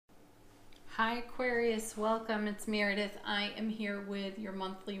Hi Aquarius, welcome. It's Meredith. I am here with your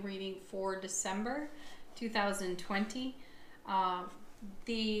monthly reading for December 2020.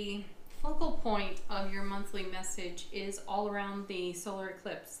 The focal point of your monthly message is all around the solar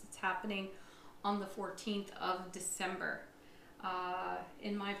eclipse that's happening on the 14th of December.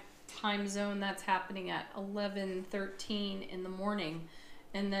 In my time zone, that's happening at 11:13 in the morning.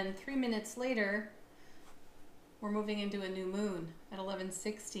 And then 3 minutes later, we're moving into a new moon at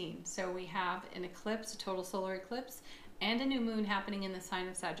 11:16. So we have an eclipse, a total solar eclipse, and a new moon happening in the sign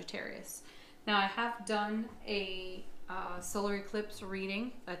of Sagittarius. Now I have done a solar eclipse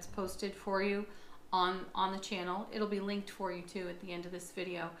reading that's posted for you on the channel. It'll be linked for you too at the end of this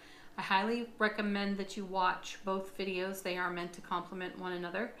video. I highly recommend that you watch both videos. They are meant to complement one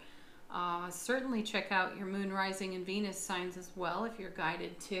another. Certainly check out your moon, rising, and Venus signs as well if you're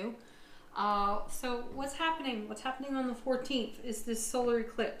guided to. So what's happening? What's happening on the 14th is this solar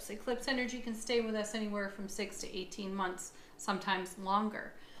eclipse. Eclipse energy can stay with us anywhere from 6 to 18 months, sometimes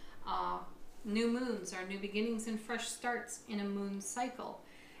longer. New moons are new beginnings and fresh starts in a moon cycle.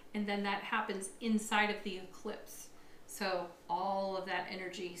 And then that happens inside of the eclipse. So all of that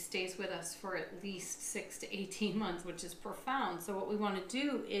energy stays with us for at least 6 to 18 months, which is profound. So what we want to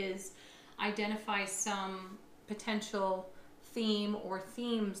do is identify some potential theme or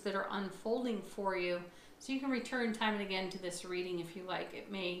themes that are unfolding for you, so you can return time and again to this reading if you like.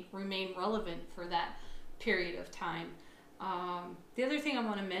 It may remain relevant for that period of time. The other thing I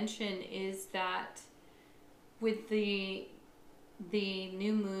want to mention is that with the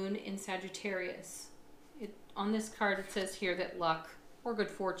new moon in Sagittarius, on this card it says here that luck or good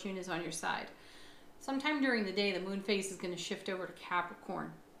fortune is on your side. Sometime during the day the moon phase is going to shift over to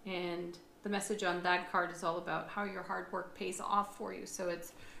Capricorn, and the message on that card is all about how your hard work pays off for you. So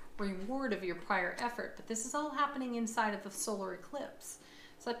it's reward of your prior effort. But this is all happening inside of the solar eclipse.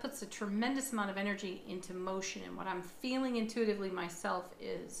 So that puts a tremendous amount of energy into motion. And what I'm feeling intuitively myself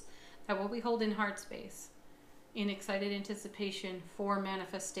is that what we hold in heart space, in excited anticipation for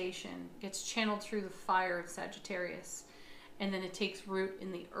manifestation, gets channeled through the fire of Sagittarius. And then it takes root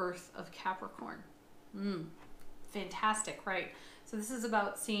in the earth of Capricorn. Fantastic, right? So this is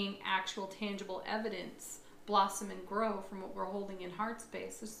about seeing actual tangible evidence blossom and grow from what we're holding in heart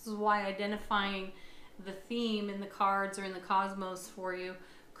space. This is why identifying the theme in the cards or in the cosmos for you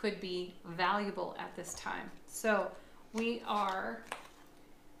could be valuable at this time. So we are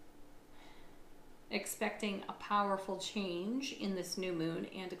expecting a powerful change in this new moon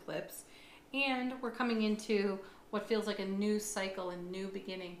and eclipse, and we're coming into what feels like a new cycle and new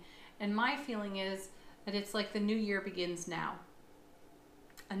beginning. And my feeling is that it's like the new year begins now.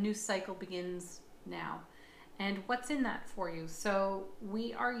 A new cycle begins now. And what's in that for you? So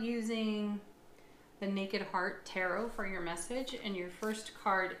we are using the Naked Heart Tarot for your message, and your first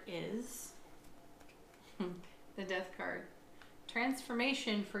card is the Death card.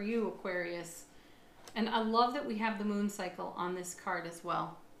 Transformation for you, Aquarius. And I love that we have the moon cycle on this card as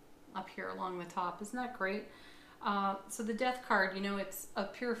well, up here along the top. Isn't that great? So the Death card, you know, it's a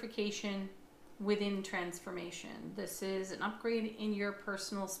purification within transformation. This is an upgrade in your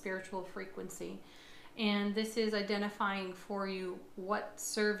personal spiritual frequency, and this is identifying for you what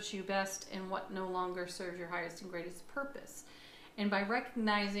serves you best and what no longer serves your highest and greatest purpose. And by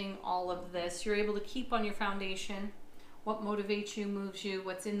recognizing all of this, you're able to keep on your foundation what motivates you, moves you,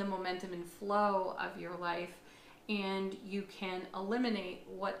 what's in the momentum and flow of your life, and you can eliminate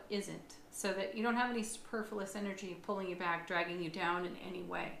what isn't, so that you don't have any superfluous energy pulling you back, dragging you down in any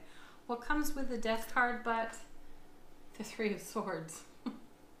way. What comes with the Death card but the Three of Swords?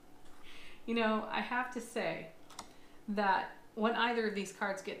 You know, I have to say that when either of these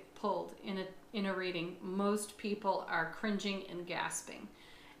cards get pulled in a reading, most people are cringing and gasping.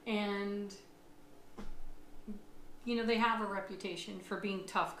 And, you know, they have a reputation for being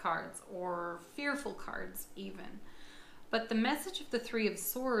tough cards or fearful cards even. But the message of the Three of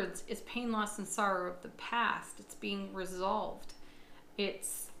Swords is pain, loss, and sorrow of the past. It's being resolved.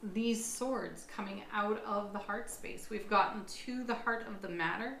 It's these swords coming out of the heart space. We've gotten to the heart of the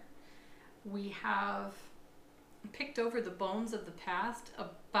matter. We have picked over the bones of the past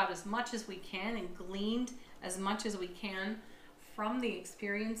about as much as we can and gleaned as much as we can from the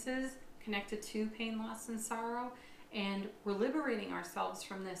experiences connected to pain, loss, and sorrow. And we're liberating ourselves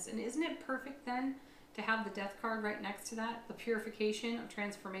from this. And isn't it perfect then to have the Death card right next to that? The purification of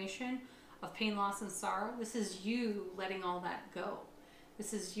transformation of pain, loss, and sorrow. This is you letting all that go.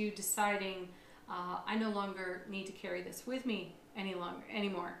 This is you deciding, I no longer need to carry this with me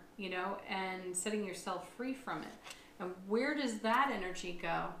anymore, you know, and setting yourself free from it. And where does that energy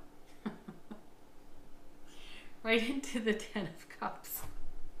go? Right into the Ten of Cups.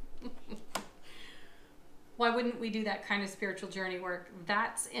 why wouldn't we do that kind of spiritual journey work?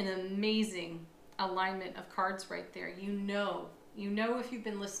 That's an amazing alignment of cards right there. You know if you've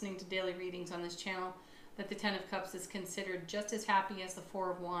been listening to daily readings on this channel that the Ten of Cups is considered just as happy as the Four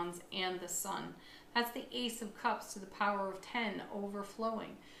of Wands and the Sun. That's the Ace of Cups to the power of 10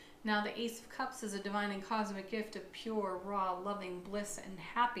 overflowing. Now the Ace of Cups is a divine and cosmic gift of pure, raw, loving bliss and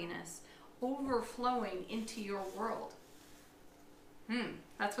happiness overflowing into your world.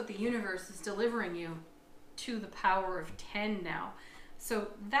 That's what the universe is delivering you to the power of 10 now. So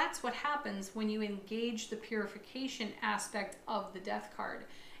that's what happens when you engage the purification aspect of the Death card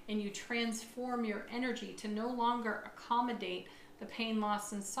and you transform your energy to no longer accommodate the pain,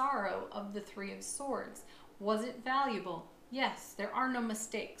 loss, and sorrow of the Three of Swords. Was it valuable? Yes, there are no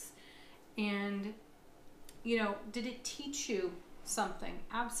mistakes. And, you know, did it teach you something?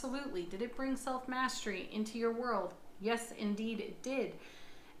 Absolutely. Did it bring self-mastery into your world? Yes, indeed it did.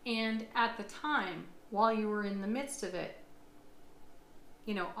 And at the time, while you were in the midst of it,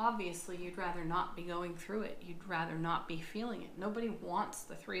 you know, obviously you'd rather not be going through it. You'd rather not be feeling it. Nobody wants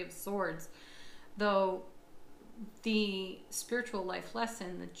the Three of Swords. Though the spiritual life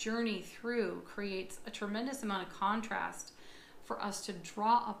lesson, the journey through, creates a tremendous amount of contrast for us to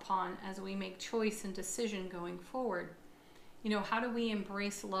draw upon as we make choice and decision going forward. You know, how do we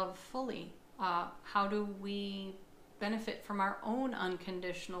embrace love fully? How do we benefit from our own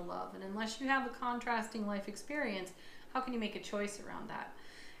unconditional love? And unless you have a contrasting life experience, how can you make a choice around that?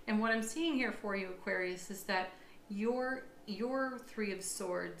 And what I'm seeing here for you, Aquarius, is that your Three of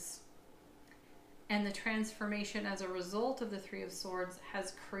Swords and the transformation as a result of the Three of Swords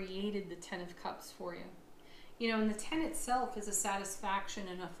has created the Ten of Cups for you. You know, and the 10 itself is a satisfaction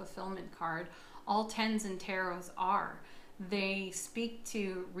and a fulfillment card. All 10s in tarots are. They speak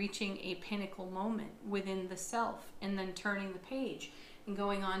to reaching a pinnacle moment within the self and then turning the page and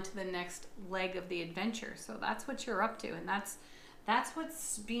going on to the next leg of the adventure. So that's what you're up to, and that's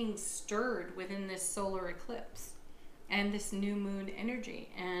what's being stirred within this solar eclipse and this new moon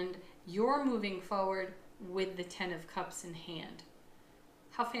energy. And you're moving forward with the 10 of Cups in hand.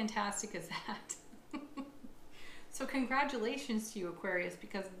 How fantastic is that? So congratulations to you, Aquarius,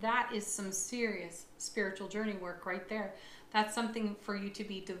 because that is some serious spiritual journey work right there. That's something for you to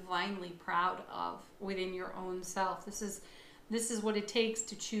be divinely proud of within your own self. This is what it takes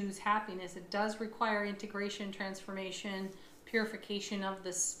to choose happiness. It does require integration, transformation, purification of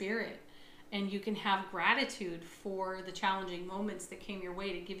the spirit. And you can have gratitude for the challenging moments that came your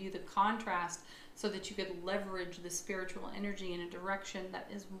way to give you the contrast so that you could leverage the spiritual energy in a direction that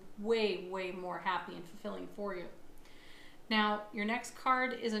is way, way more happy and fulfilling for you. Now, your next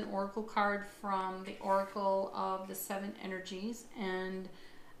card is an oracle card from the Oracle of the Seven Energies. And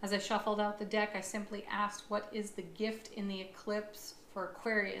as I shuffled out the deck, I simply asked, what is the gift in the eclipse for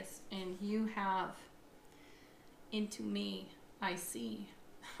Aquarius? And you have, into me, I see.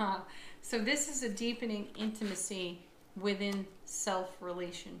 So this is a deepening intimacy within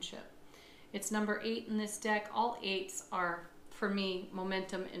self-relationship. It's number 8 in this deck. All 8s are, for me,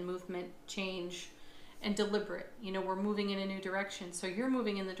 momentum and movement, change, and deliberate. You know, we're moving in a new direction. So you're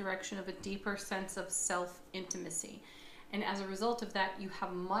moving in the direction of a deeper sense of self-intimacy. And as a result of that, you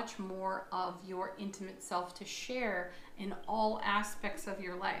have much more of your intimate self to share in all aspects of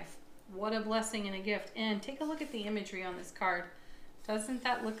your life. What a blessing and a gift. And take a look at the imagery on this card. Doesn't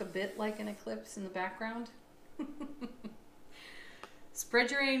that look a bit like an eclipse in the background? Spread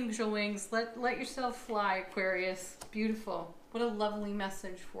your angel wings. Let yourself fly, Aquarius. Beautiful. What a lovely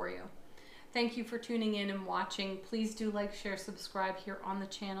message for you. Thank you for tuning in and watching. Please do like, share, subscribe here on the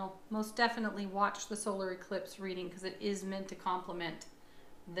channel. Most definitely watch the solar eclipse reading because it is meant to complement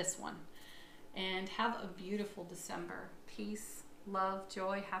this one. And have a beautiful December. Peace, love,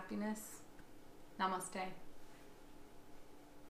 joy, happiness. Namaste.